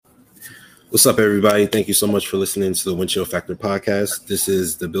What's up, everybody? Thank you so much for listening to the Wind Chill Factor podcast. This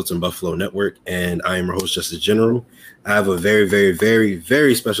is the Built in Buffalo Network, and I am your host, Justice General. I have a very, very, very,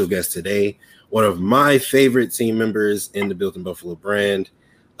 very special guest today. One of my favorite team members in the Built in Buffalo brand,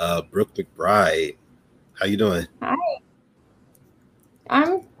 Brooke McBride. How you doing? Hi.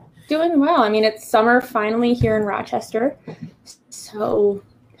 I'm doing well. I mean, it's summer finally here in Rochester, so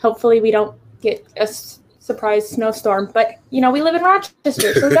hopefully we don't get a surprise snowstorm. But, we live in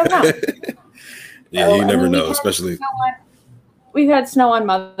Rochester, so we don't know. Yeah, you never know, especially. We've had snow on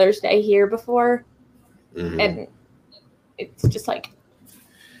Mother's Day here before, and it's just like.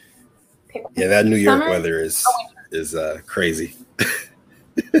 Yeah, that New York weather is crazy.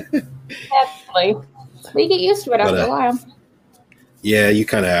 Definitely. We get used to it after a while. Yeah, you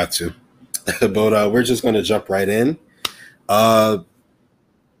kind of have to. But we're just going to jump right in. I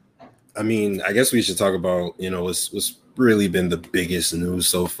mean, I guess we should talk about, what's really been the biggest news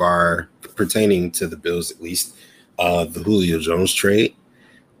so far pertaining to the Bills, at least, the Julio Jones trade.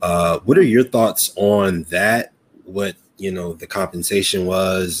 What are your thoughts on that? What, the compensation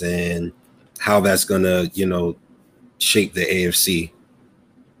was and how that's going to, shape the AFC?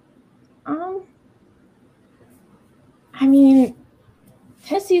 I mean,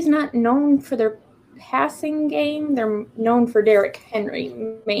 Tennessee's not known for their passing game. They're known for Derrick Henry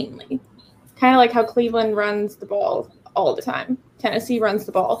mainly. Kind of like how Cleveland runs the ball all the time. Tennessee runs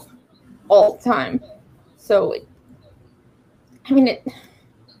the ball all the time. So,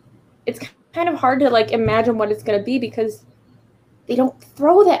 it's kind of hard to imagine what it's going to be because they don't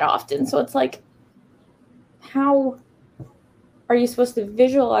throw that often. So it's like, how are you supposed to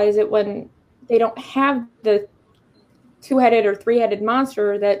visualize it when they don't have the two-headed or three-headed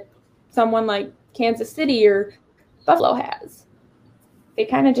monster that someone like Kansas City or Buffalo has? They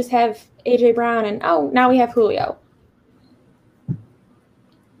kind of just have A.J. Brown and, now we have Julio.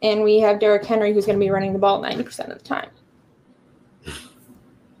 And we have Derrick Henry, who's going to be running the ball 90% of the time.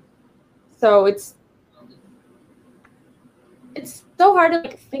 So it's so hard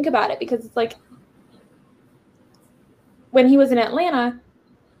to think about it because it's like when he was in Atlanta,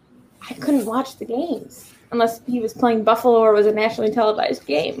 I couldn't watch the games unless he was playing Buffalo or was a nationally televised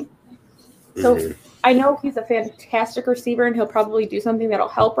game. So I know he's a fantastic receiver and he'll probably do something that'll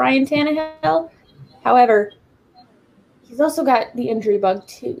help Ryan Tannehill. However, he's also got the injury bug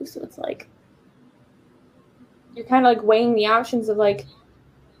too. So it's like you're kind of weighing the options of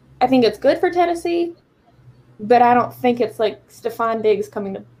I think it's good for Tennessee, but I don't think it's Stephon Diggs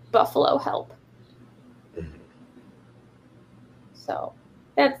coming to Buffalo help. So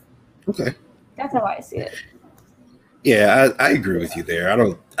that's okay. That's how I see it. Yeah, I agree with you there.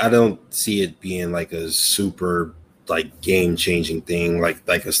 I don't see it being a super game changing thing like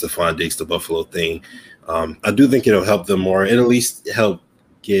a Stephon Diggs to Buffalo thing. I do think it'll help them more. It'll at least help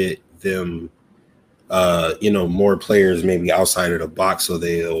get them more players maybe outside of the box so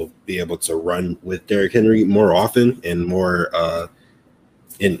they'll be able to run with Derrick Henry more often and more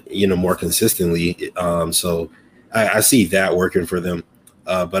more consistently. So I see that working for them.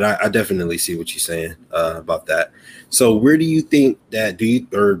 But I definitely see what you're saying about that. So where do you think that do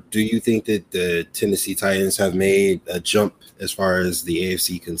you think that the Tennessee Titans have made a jump as far as the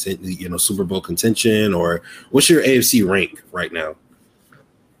AFC Super Bowl contention, or what's your AFC rank right now?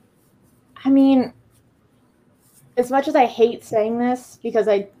 I mean, as much as I hate saying this because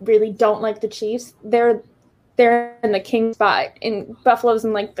I really don't like the Chiefs, they're in the king spot and Buffalo's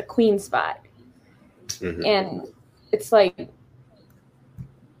in the queen spot. And it's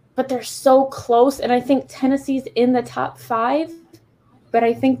but they're so close, and I think Tennessee's in the top 5, but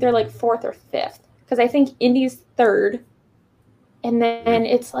I think they're fourth or fifth because I think Indy's third, and then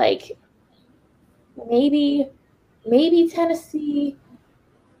it's maybe Tennessee,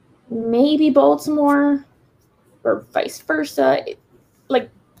 maybe Baltimore, or vice versa.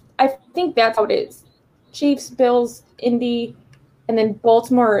 I think that's how it is. Chiefs, Bills, Indy, and then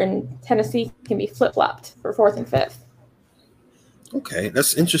Baltimore and Tennessee can be flip-flopped for fourth and fifth. Okay,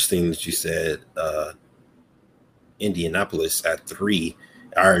 that's interesting that you said Indianapolis at 3.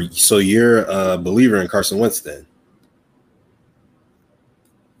 So you're a believer in Carson Wentz then?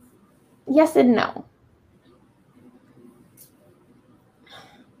 Yes and no.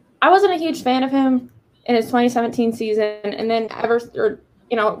 I wasn't a huge fan of him in his 2017 season, and then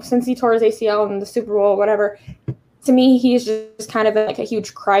since he tore his ACL in the Super Bowl, whatever. To me, he's just kind of a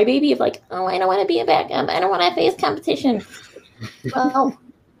huge crybaby of I don't want to be a backup. I don't want to face competition. Well,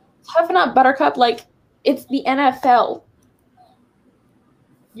 toughen up, Buttercup. It's the NFL.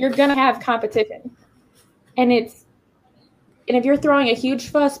 You're gonna have competition, and if you're throwing a huge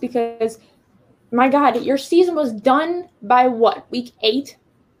fuss because, my God, your season was done by what, week 8?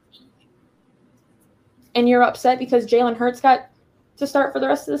 and you're upset because Jalen Hurts got to start for the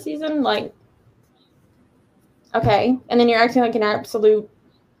rest of the season, like, okay. And then you're acting like an absolute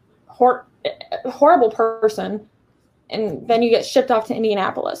horrible person, and then you get shipped off to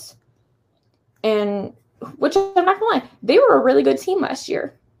Indianapolis. And, which I'm not going to lie, they were a really good team last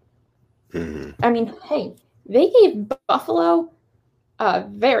year. Mm-hmm. I mean, hey, they gave Buffalo a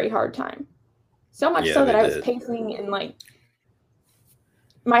very hard time. So much so that I was pacing and, like,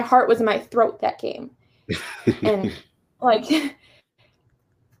 my heart was in my throat that game. And, like,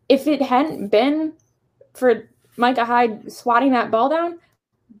 if it hadn't been for Micah Hyde swatting that ball down,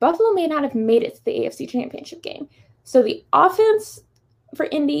 Buffalo may not have made it to the AFC Championship game. So the offense for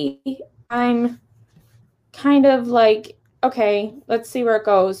Indy, I'm kind of like, okay, let's see where it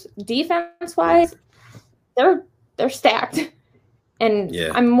goes. Defense-wise, they're stacked. And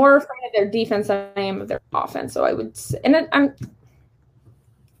I'm more afraid of their defense than I am of their offense. So I would say, and I'm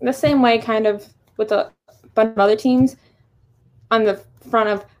the same way kind of with a bunch of other teams on the front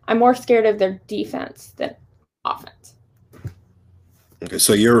of, I'm more scared of their defense than offense. Okay,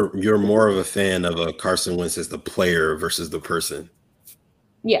 so you're more of a fan of Carson Wentz as the player versus the person.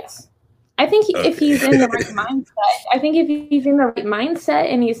 Yes. I think if he's in the right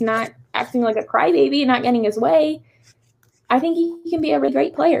mindset, and he's not acting like a crybaby and not getting his way, I think he can be a really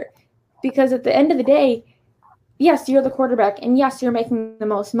great player. Because at the end of the day, yes, you're the quarterback, and yes, you're making the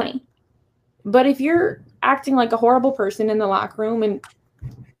most money. But if you're acting like a horrible person in the locker room and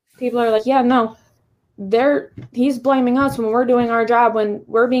people are like, yeah, no, he's blaming us when we're doing our job, when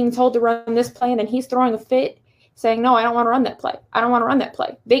we're being told to run this play, and then he's throwing a fit saying, no, I don't want to run that play. I don't want to run that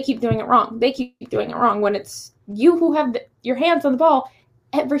play. They keep doing it wrong. They keep doing it wrong when it's you who have your hands on the ball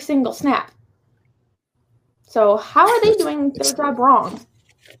every single snap. So how are they doing their job wrong?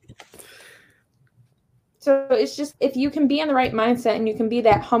 So it's just, if you can be in the right mindset and you can be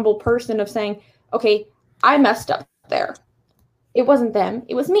that humble person of saying, okay, I messed up there. It wasn't them.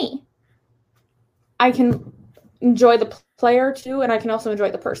 It was me. I can enjoy the player too, and I can also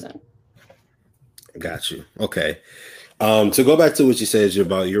enjoy the person. Got you. Okay. To go back to what you said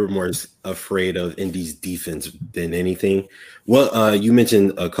about you're more afraid of Indy's defense than anything. Well, you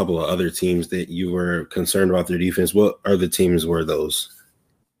mentioned a couple of other teams that you were concerned about their defense. What other teams were those?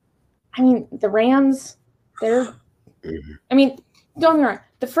 I mean, the Rams, I mean, don't get me wrong.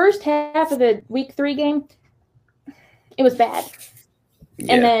 The first half of the Week 3 game, it was bad.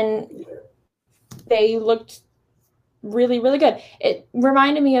 Yeah. And then they looked really, really good. It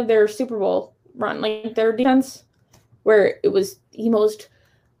reminded me of their Super Bowl run, like their defense, where it was the most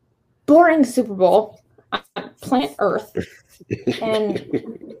boring Super Bowl on planet Earth. And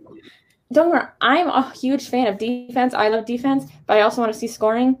don't get me wrong, I'm a huge fan of defense. I love defense, but I also want to see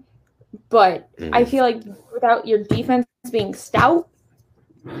scoring. But I feel like without your defense being stout,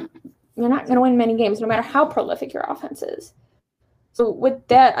 you're not going to win many games, no matter how prolific your offense is. So with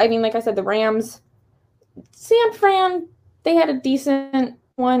that, I mean, like I said, the Rams, San Fran, they had a decent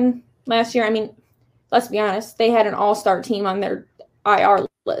one last year. I mean, let's be honest, they had an all-star team on their IR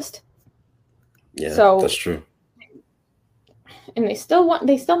list. Yeah, so, that's true. And they still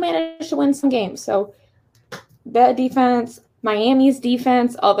managed to win some games. So that defense, Miami's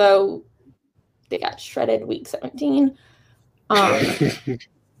defense, although they got shredded Week 17. I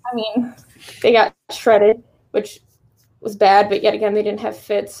mean, they got shredded, which was bad, but yet again, they didn't have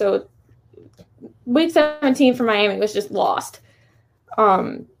Fitz. So Week 17 for Miami was just lost.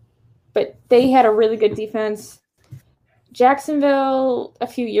 But they had a really good defense. Jacksonville a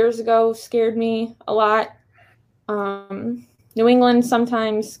few years ago scared me a lot. New England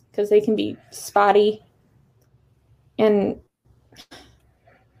sometimes, because they can be spotty. And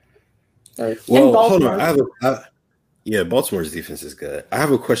hold on. Baltimore's defense is good. I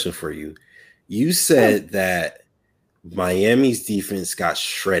have a question for you. You said that Miami's defense got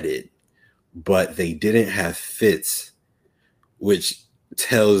shredded, but they didn't have Fitz, which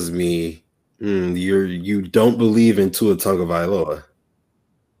tells me you don't believe in Tua Tagovailoa.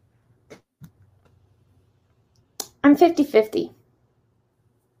 I'm 50-50.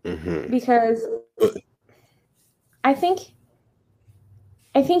 Because I think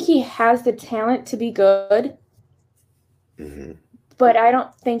he has the talent to be good, but I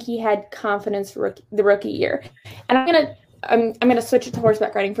don't think he had confidence for the rookie year. And I'm gonna switch it to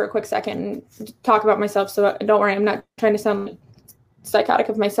horseback riding for a quick second and talk about myself. So don't worry, I'm not trying to sound psychotic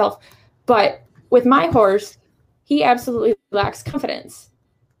of myself. But with my horse, he absolutely lacks confidence.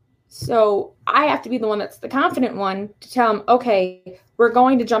 So I have to be the one that's the confident one to tell him, okay, we're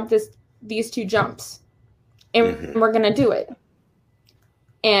going to jump these two jumps, and we're going to do it.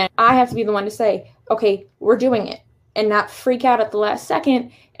 And I have to be the one to say, okay, we're doing it, and not freak out at the last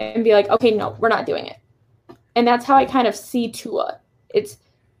second and be like, okay, no, we're not doing it. And that's how I kind of see Tua.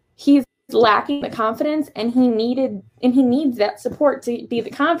 He's lacking the confidence, and he needs that support to be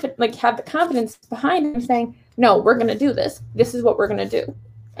have the confidence behind him saying, no, we're going to do this. This is what we're going to do.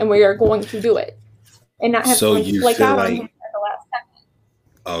 And we are going to do it. And not have so to flake out on him at the last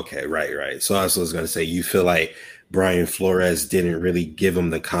second. Okay, right. So I was going to say, you feel like Brian Flores didn't really give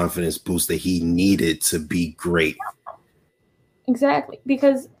him the confidence boost that he needed to be great. Exactly.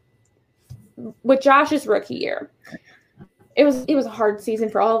 Because with Josh's rookie year, it was a hard season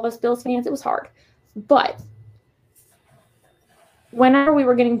for all of us Bills fans. It was hard. But whenever we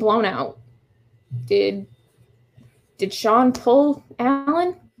were getting blown out, did Sean pull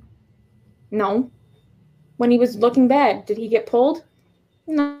Allen? No. When he was looking bad, did he get pulled?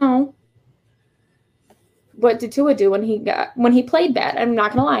 No. What did Tua do when he played bad? I'm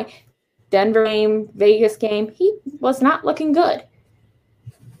not gonna lie. Denver game, Vegas game, he was not looking good.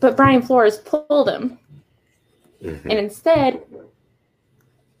 But Brian Flores pulled him. Mm-hmm. And instead,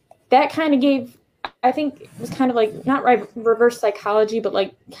 that kind of gave, I think it was kind of like, not reverse psychology, but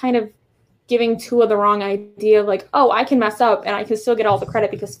like kind of giving Tua the wrong idea of like, oh, I can mess up and I can still get all the credit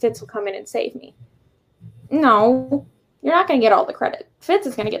because Fitz will come in and save me. No, you're not going to get all the credit. Fitz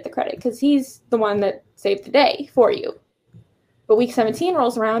is going to get the credit because he's the one that saved the day for you. But week 17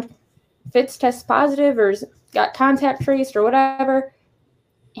 rolls around, Fitz tests positive or got contact traced or whatever,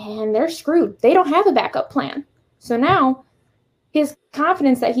 and they're screwed. They don't have a backup plan. So now his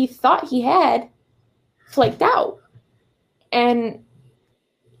confidence that he thought he had flaked out. And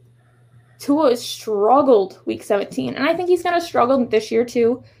Tua struggled week 17. And I think he's going to struggle this year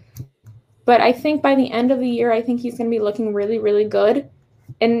too. But I think by the end of the year, I think he's going to be looking really, really good.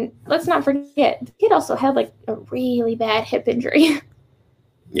 And let's not forget, the kid also had like a really bad hip injury.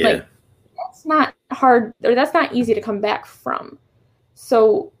 Yeah. Like, that's not hard, or that's not easy to come back from.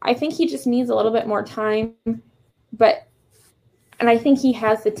 So I think he just needs a little bit more time. And I think he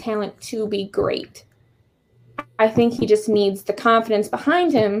has the talent to be great. I think he just needs the confidence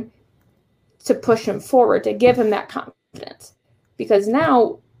behind him to push him forward, to give him that confidence. Because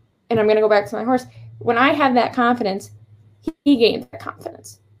now, and I'm going to go back to my horse, when I had that confidence, he gained that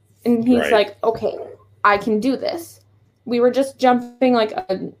confidence. And he's like, okay, I can do this. We were just jumping like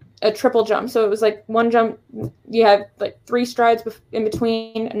a triple jump. So it was like one jump, you have like 3 strides in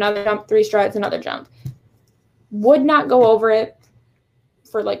between, another jump, 3 strides, another jump. Would not go over it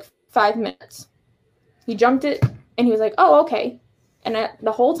for like 5 minutes. He jumped it and he was like, oh, okay. And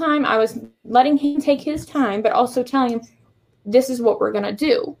the whole time I was letting him take his time, but also telling him, this is what we're going to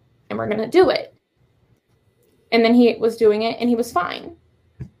do. And we're going to do it. And then he was doing it and he was fine.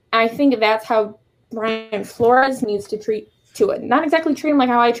 I think that's how Brian Flores needs to treat Tua. Not exactly treat him like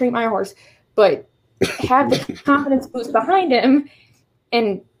how I treat my horse, but have the confidence boost behind him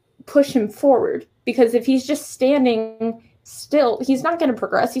and push him forward. Because if he's just standing still, he's not going to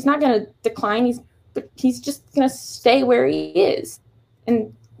progress. He's not going to decline. He's just going to stay where he is.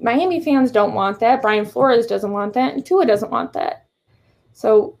 And Miami fans don't want that. Brian Flores doesn't want that. And Tua doesn't want that.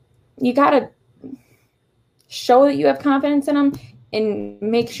 So you got to show that you have confidence in him and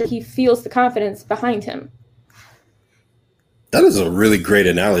make sure he feels the confidence behind him. That is a really great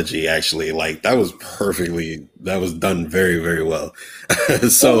analogy, actually. Like, that was done very, very well.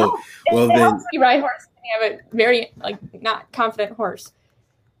 So, well, then you ride horse and you have a very, not confident horse.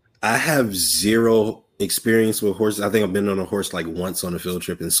 I have zero experience with horses. I think I've been on a horse like once on a field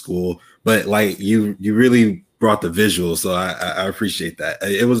trip in school, but like you really brought the visual. So I appreciate that.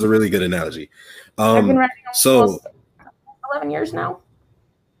 It was a really good analogy. I've been riding almost 11 years now.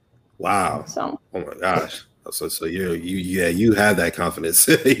 Wow. So, oh my gosh. So you have that confidence.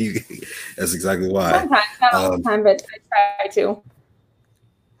 That's exactly why. Sometimes, not all the time, but I try to.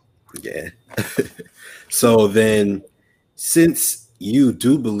 Yeah. So then, since you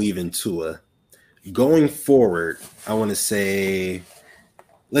do believe in Tua, going forward, I want to say,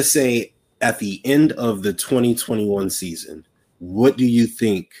 let's say at the end of the 2021 season, what do you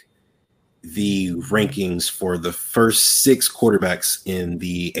think the rankings for the first 6 quarterbacks in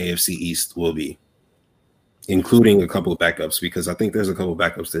the AFC East will be? Including a couple of backups, because I think there's a couple of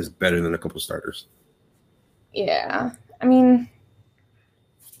backups that's better than a couple of starters. Yeah. I mean,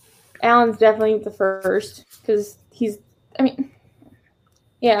 Allen's definitely the first because Allen's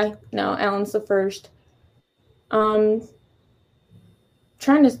the first. Trying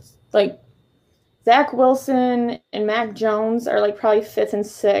to, Zach Wilson and Mac Jones are, probably 5th and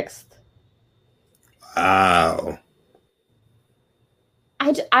 6th. Wow.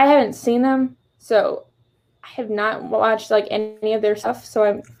 I haven't seen them, so I have not watched any of their stuff,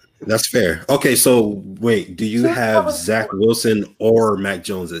 so That's fair. Okay, so wait, do you have Zach Wilson or Mac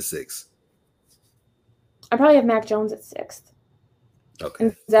Jones at 6? I probably have Mac Jones at 6th. Okay.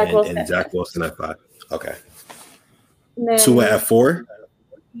 And Zach Wilson. And Zach Wilson at 5. Okay. Then, Tua at 4?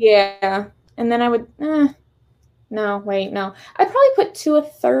 Yeah. And then I would no, wait, no. I'd probably put Tua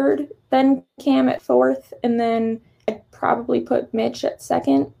 3rd, then Cam at 4th, and then I'd probably put Mitch at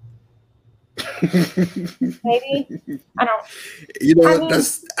 2nd. Maybe. I don't. You know,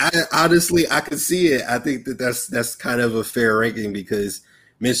 honestly, I can see it. I think that's kind of a fair ranking because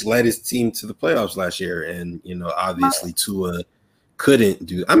Mitch led his team to the playoffs last year, and obviously Tua couldn't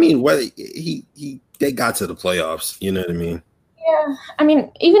do. I mean, whether they got to the playoffs, you know what I mean? Yeah, I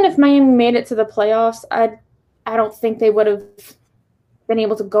mean, even if Miami made it to the playoffs, I don't think they would have been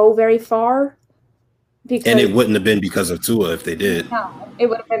able to go very far. And it wouldn't have been because of Tua if they did. No, it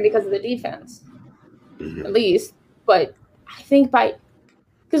would have been because of the defense, at least. But I think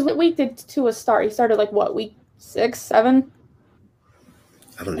because what week did Tua start? He started like what, week 6, 7?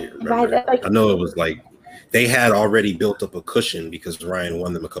 I don't even remember. I know it was like they had already built up a cushion because Ryan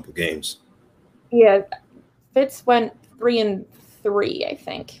won them a couple games. Yeah, Fitz went 3-3, I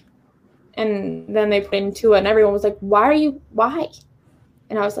think. And then they put in Tua, and everyone was like, why?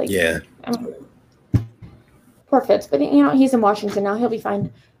 And I was like, yeah. Poor Fitz, but he's in Washington now. He'll be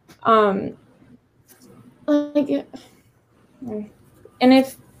fine. And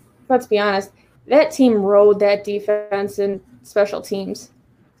let's be honest, that team rode that defense and special teams.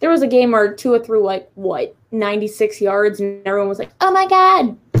 There was a game where Tua threw 96 yards, and everyone was like, oh my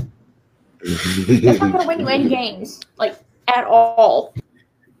God. That's not going to win you any games, at all.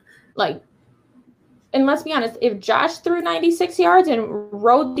 And let's be honest, if Josh threw 96 yards and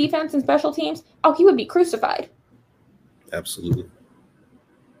rode defense and special teams, he would be crucified. Absolutely.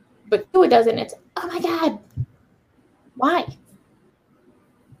 But Tua doesn't. It's, oh my God. Why?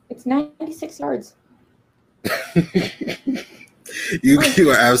 It's 96 yards. You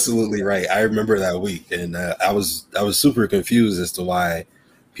are absolutely right. I remember that week, and I was super confused as to why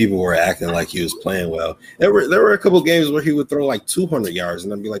people were acting like he was playing well. There were a couple of games where he would throw 200 yards,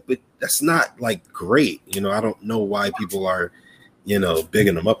 and I'd be like, but that's not great. I don't know why people are,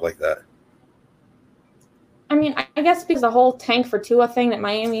 bigging him up like that. I mean, I guess because the whole tank for Tua thing that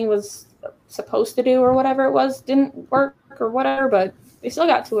Miami was supposed to do or whatever it was didn't work or whatever, but they still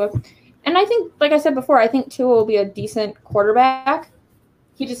got Tua. And I think, like I said before, I think Tua will be a decent quarterback.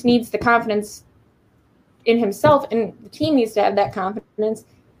 He just needs the confidence in himself, and the team needs to have that confidence.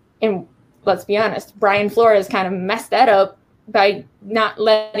 And let's be honest, Brian Flores kind of messed that up by not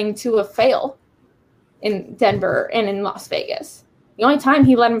letting Tua fail in Denver and in Las Vegas. The only time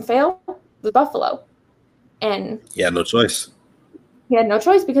he let him fail was Buffalo. And he had no choice. He had no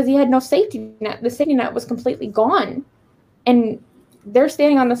choice because he had no safety net. The safety net was completely gone. And they're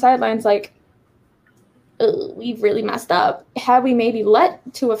standing on the sidelines like, oh, we've really messed up. Had we maybe let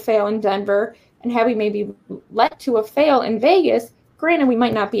Tua fail in Denver, and had we maybe let Tua fail in Vegas, granted, we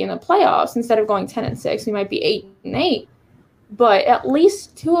might not be in the playoffs. Instead of going 10-6, we might be 8-8. But at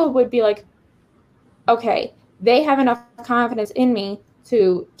least Tua would be like, okay, they have enough confidence in me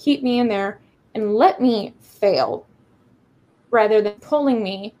to keep me in there and let me fail rather than pulling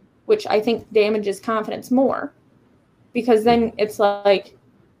me, which I think damages confidence more. Because then it's like,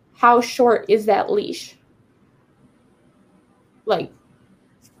 how short is that leash?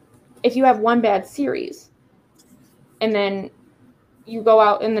 If you have one bad series and then you go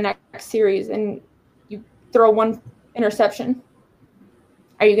out in the next series and you throw one interception,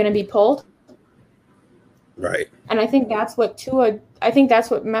 are you going to be pulled? Right. And I think that's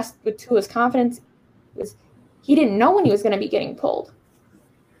what messed with Tua's confidence was he didn't know when he was going to be getting pulled.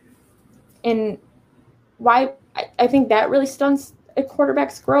 And why I think that really stunts a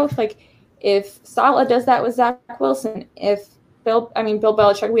quarterback's growth. If Saleh does that with Zach Wilson, if Bill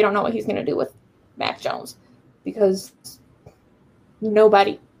Belichick, we don't know what he's going to do with Mac Jones because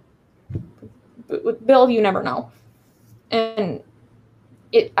nobody, with Bill, you never know. And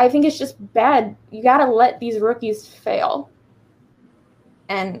I think it's just bad. You got to let these rookies fail.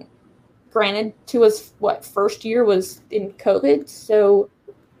 And granted, Tua's first year was in COVID, so.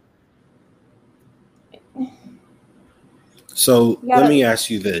 So let me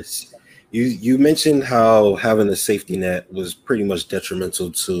ask you this. You mentioned how having a safety net was pretty much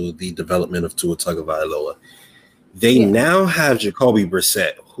detrimental to the development of Tua Tagovailoa. They now have Jacoby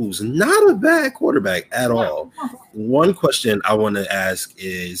Brissett, who's not a bad quarterback at all. One question I want to ask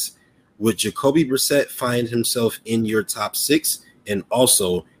is, would Jacoby Brissett find himself in your top 6? And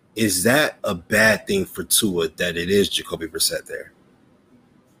also, is that a bad thing for Tua that it is Jacoby Brissett there?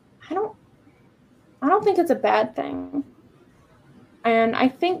 I don't think it's a bad thing. And I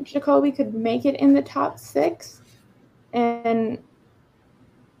think Jacoby could make it in the top 6. And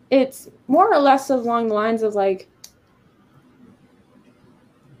it's more or less along the lines of like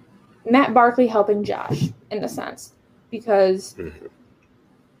Matt Barkley helping Josh in a sense, because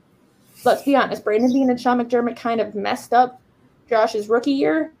let's be honest, Brandon Beane and Sean McDermott kind of messed up Josh's rookie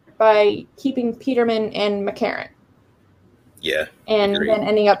year by keeping Peterman and McCarron. Yeah. And then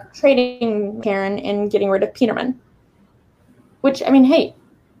ending up trading McCarron and getting rid of Peterman. Which, I mean, hey,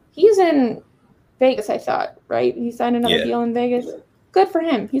 he's in Vegas, I thought, right? He signed another deal in Vegas. Good for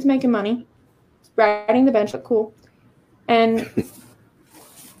him. He's making money. He's riding the bench, look cool. And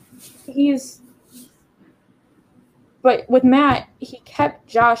but with Matt, he kept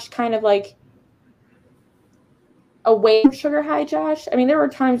Josh kind of like away from sugar high Josh. I mean, there were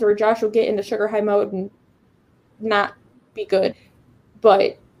times where Josh would get into sugar high mode and not be good,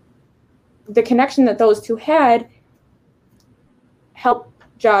 but the connection that those two had helped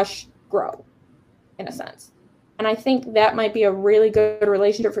Josh grow in a sense. And I think that might be a really good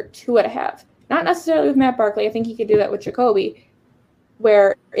relationship for Tua to have. Not necessarily with Matt Barkley. I think he could do that with Jacoby,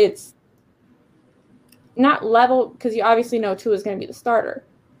 where it's not level, because you obviously know Tua is going to be the starter,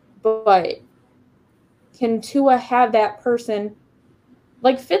 but can Tua have that person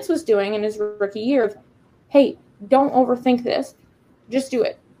like Fitz was doing in his rookie year of, hey, don't overthink this. Just do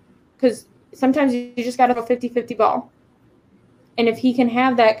it. Because sometimes you just got to have a 50-50 ball. And if he can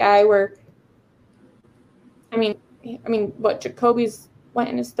have that guy where, I mean, what, Jacoby's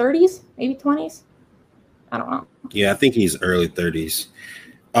in his 30s, maybe 20s? I don't know. Yeah, I think he's early 30s.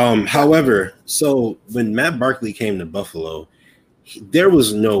 However, so when Matt Barkley came to Buffalo, there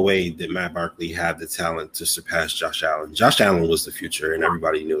was no way that Matt Barkley had the talent to surpass Josh Allen. Josh Allen was the future, and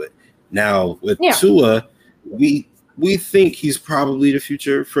everybody knew it. Now, with Tua, we think he's probably the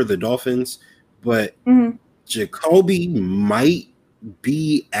future for the Dolphins, but Jacoby might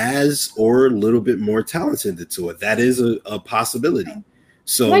be as or a little bit more talented than Tua. That is a possibility.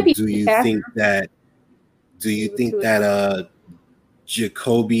 So do you think that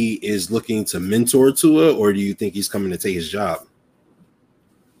Jacoby is looking to mentor Tua, or do you think he's coming to take his job?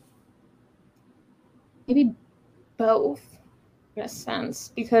 Maybe both in a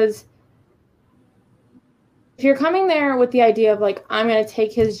sense, because if you're coming there with the idea of like, I'm going to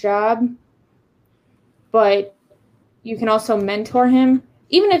take his job, but you can also mentor him,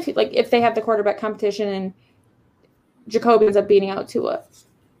 even if they have the quarterback competition and Jacoby ends up beating out Tua,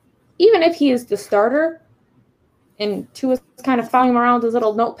 even if he is the starter and Tua's kind of following him around with his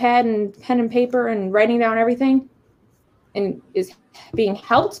little notepad and pen and paper and writing down everything and is being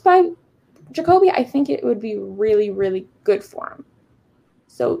helped by Jacoby, I think it would be really, really good for him.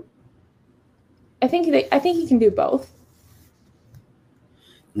 So I think he can do both.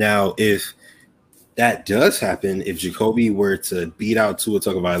 Now, if that does happen, if Jacoby were to beat out Tua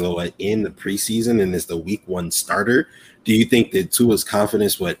Tagovailoa in the preseason and is the week 1 starter, do you think that Tua's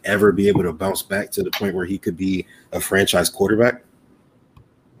confidence would ever be able to bounce back to the point where he could be a franchise quarterback?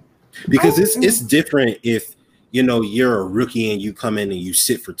 Because it's different if you're a rookie and you come in and you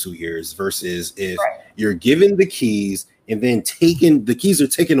sit for 2 years versus if you're given the keys and then the keys are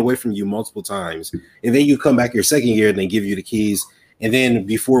taken away from you multiple times, and then you come back your second year and they give you the keys, and then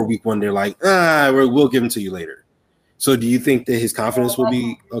before week 1 they're like, we'll give them to you later. So do you think that his confidence will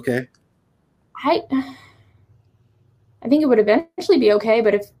be okay? I think it would eventually be okay,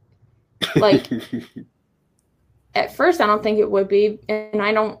 but if at first I don't think it would be, and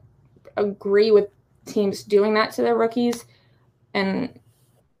I don't agree with teams doing that to their rookies. And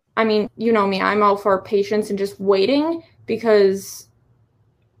I mean, you know me, I'm all for patience and just waiting, because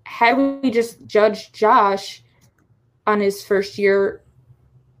had we just judged Josh on his first year,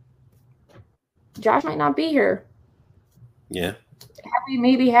 Josh might not be here. Yeah. Had we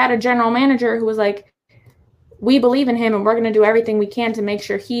maybe had a general manager who was like, we believe in him and we're going to do everything we can to make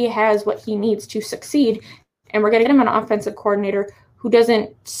sure he has what he needs to succeed, and we're going to get him an offensive coordinator who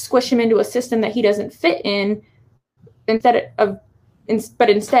doesn't squish him into a system that he doesn't fit in, but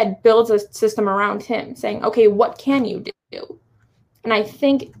instead builds a system around him, saying, okay, what can you do? And I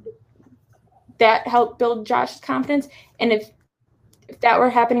think that helped build Josh's confidence. And if that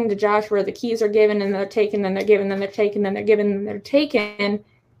were happening to Josh, where the keys are given and they're taken, then they're given, then they're taken, then they're given, then they're taken,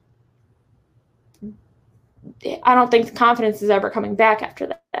 I don't think the confidence is ever coming back after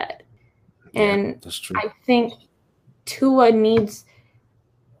that. Yeah, and that's true. I think Tua needs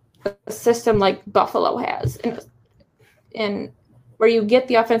a system like Buffalo has, and where you get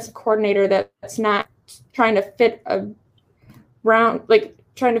the offensive coordinator that's not trying to fit a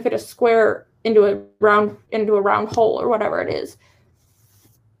square into a round hole or whatever it is,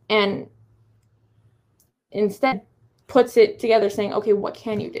 and instead puts it together saying, okay, what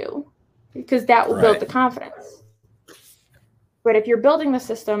can you do? Because that will build the confidence. But if you're building the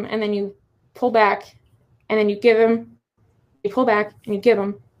system and then you pull back and then you pull back and you give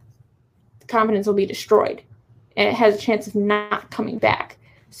him, the confidence will be destroyed. And it has a chance of not coming back.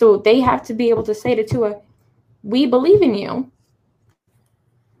 So they have to be able to say to Tua, we believe in you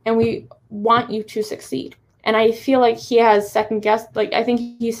and we want you to succeed. And I feel like he has second guessed, like I think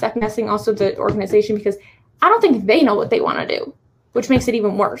he's second guessing also the organization because I don't think they know what they want to do, which makes it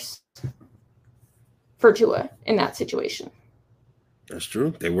even worse for Tua in that situation. That's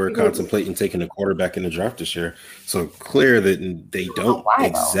true. They were contemplating taking a quarterback in the draft this year. So clear that they don't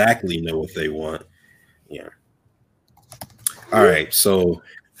exactly know what they want. Yeah. All right. So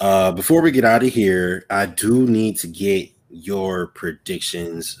before we get out of here, I do need to get your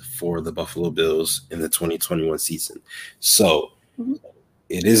predictions for the Buffalo Bills in the 2021 season. So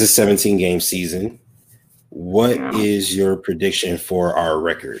it is a 17-game season. What is your prediction for our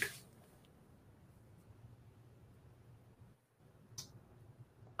record?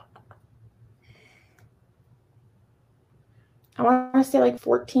 I want to say like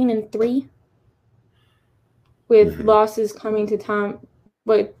 14-3 with losses coming to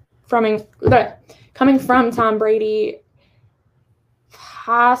coming from Tom Brady,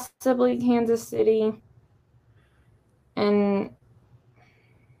 possibly Kansas City, and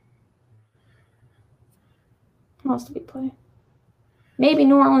who else did we play? Maybe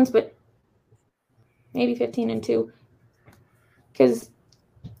New Orleans, but maybe 15-2. Because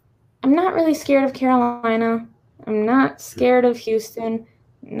I'm not really scared of Carolina. I'm not scared of Houston.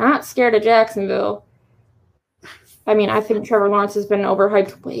 I'm not scared of Jacksonville. I mean, I think Trevor Lawrence has been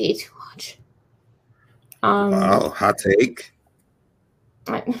overhyped way too much. Wow, hot take.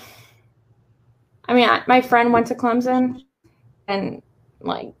 I mean, my friend went to Clemson, and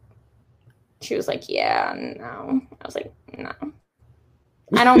like, she was like, "Yeah, no." I was like, "No,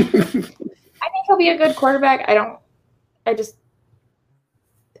 I don't." I think he'll be a good quarterback.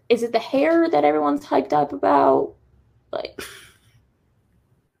 Is it the hair that everyone's hyped up about? Like,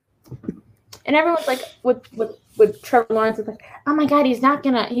 and everyone's like, with Trevor Lawrence, it's like, oh my God, he's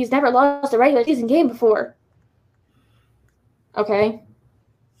never lost a regular season game before. Okay.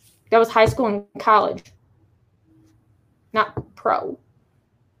 That was high school and college, not pro,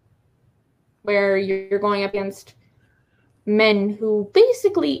 where you're going up against men who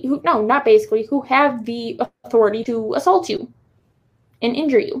have the authority to assault you and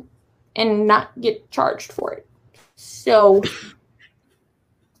injure you and not get charged for it. So,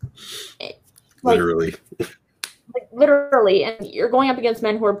 literally, and you're going up against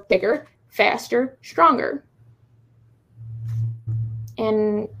men who are bigger, faster, stronger.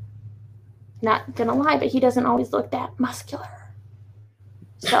 And not gonna lie, but he doesn't always look that muscular.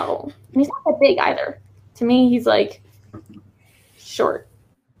 So, and he's not that big either. To me, he's like short.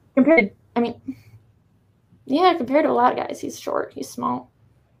 Compared to a lot of guys, he's short. He's small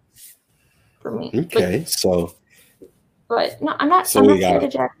for me. Okay, but no, I'm not scared of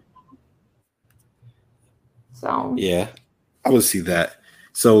Jack. So yeah, I would see that.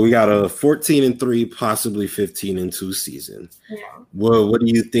 So we got a 14-3, possibly 15-2 season. Yeah. Well, what do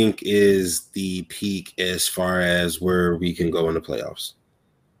you think is the peak as far as where we can go in the playoffs?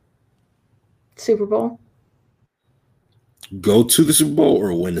 Super Bowl. Go to the Super Bowl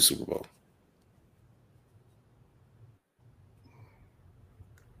or win the Super Bowl?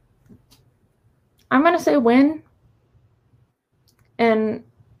 I'm going to say win. And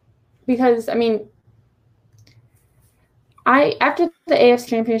because, I mean, after the AFC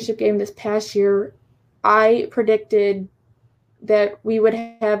Championship game this past year, I predicted that we would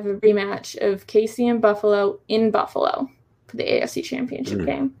have a rematch of KC and Buffalo in Buffalo for the AFC Championship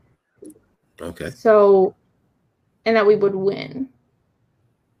game. Okay. So, and that we would win.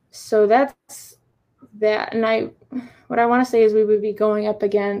 So that's that. And what I want to say is we would be going up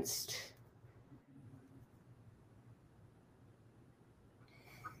against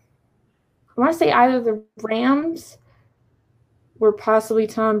I want to say either the Rams or possibly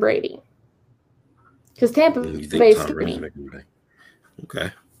Tom Brady. Because Tampa Bay is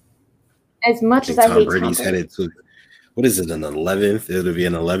okay. As much as I hate Tom Brady's headed to, what is it, an 11th? It'll be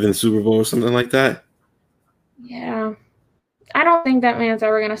an 11th Super Bowl or something like that? Yeah. I don't think that man's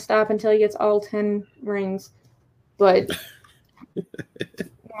ever going to stop until he gets all 10 rings. But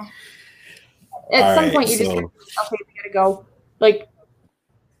at some point, you just okay, we got to go. Like,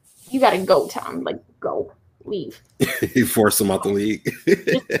 you got to go, Tom. Like, go. Leave. You force him out the league.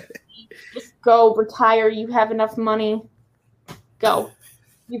 just go. Retire. You have enough money. Go.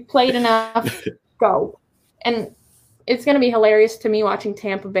 You've played enough. Go. And it's going to be hilarious to me watching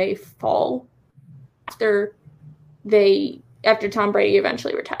Tampa Bay fall after Tom Brady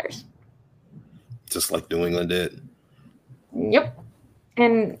eventually retires. Just like New England did. Yep.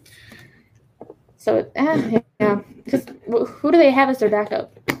 And so, yeah. Because who do they have as their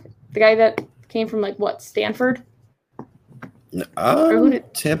backup? The guy that came from like what, Stanford?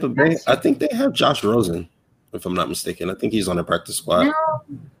 Tampa Bay. I think they have Josh Rosen, if I'm not mistaken. I think he's on the practice squad. No,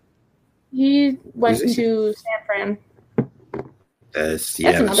 he went to San Fran. That's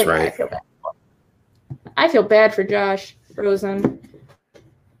right. I feel bad for Josh Rosen.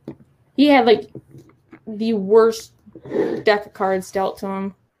 He had like the worst deck of cards dealt to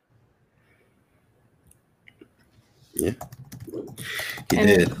him. Yeah, he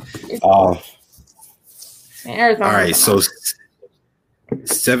did. All right, so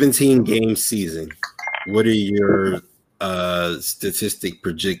 17 game season. What are your statistic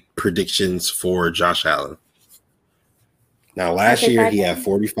predictions for Josh Allen? Now, last year he had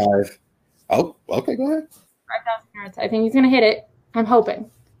 45. Oh, okay, go ahead. 5,000 yards. I think he's going to hit it. I'm hoping.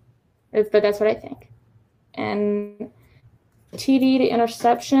 But that's what I think. And TD to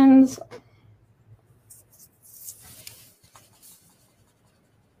interceptions,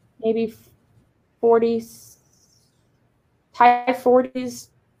 maybe 40s, high 40s.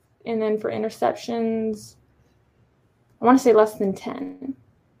 And then for interceptions, I want to say less than 10.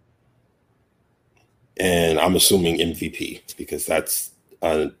 And I'm assuming MVP because that's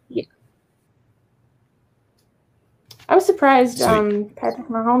yeah. I was surprised Patrick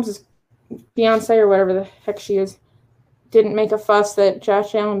Mahomes' Beyonce or whatever the heck she is didn't make a fuss that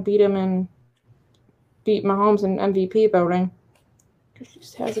Josh Allen beat him and beat Mahomes in MVP voting. Because she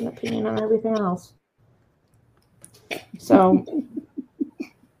just has an opinion on everything else. So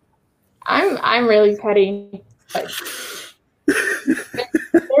I'm really petty. But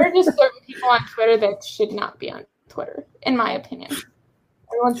there are just certain people on Twitter that should not be on Twitter, in my opinion.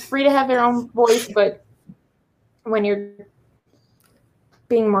 Everyone's free to have their own voice, but when you're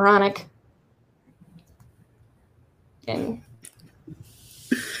being moronic and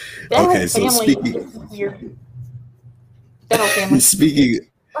okay, so speaking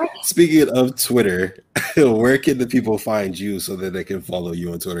of Twitter, where can the people find you so that they can follow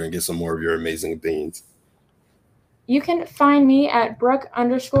you on Twitter and get some more of your amazing opinions? You can find me at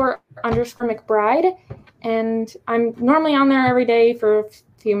Brooke__McBride, and I'm normally on there every day for a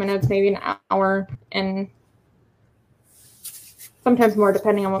few minutes, maybe an hour, and sometimes more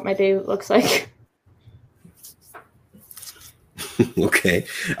depending on what my day looks like. Okay.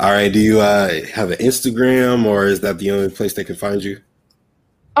 All right. Do you have an Instagram, or is that the only place they can find you?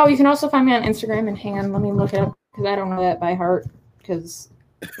 Oh, you can also find me on Instagram, and hang on, let me look it up because I don't know that by heart because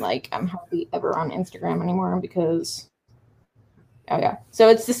I'm hardly ever on Instagram anymore because so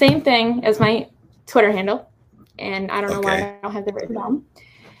it's the same thing as my Twitter handle, and I don't know why I don't have it written down.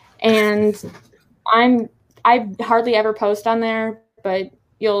 And I hardly ever post on there, but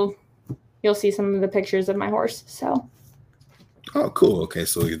you'll see some of the pictures of my horse. So. Oh, cool. Okay,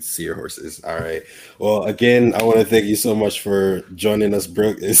 so we get to see your horses. All right. Well, again, I want to thank you so much for joining us,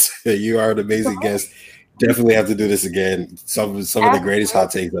 Brooke. You are an amazing guest. Definitely have to do this again. Some of the greatest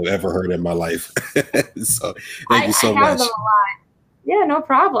hot takes I've ever heard in my life. So thank you so much. Them a lot. Yeah, no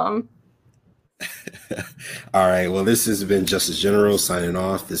problem. All right. Well, this has been Justice General signing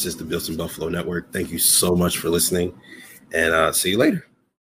off. This is the Built in Buffalo Network. Thank you so much for listening, and see you later.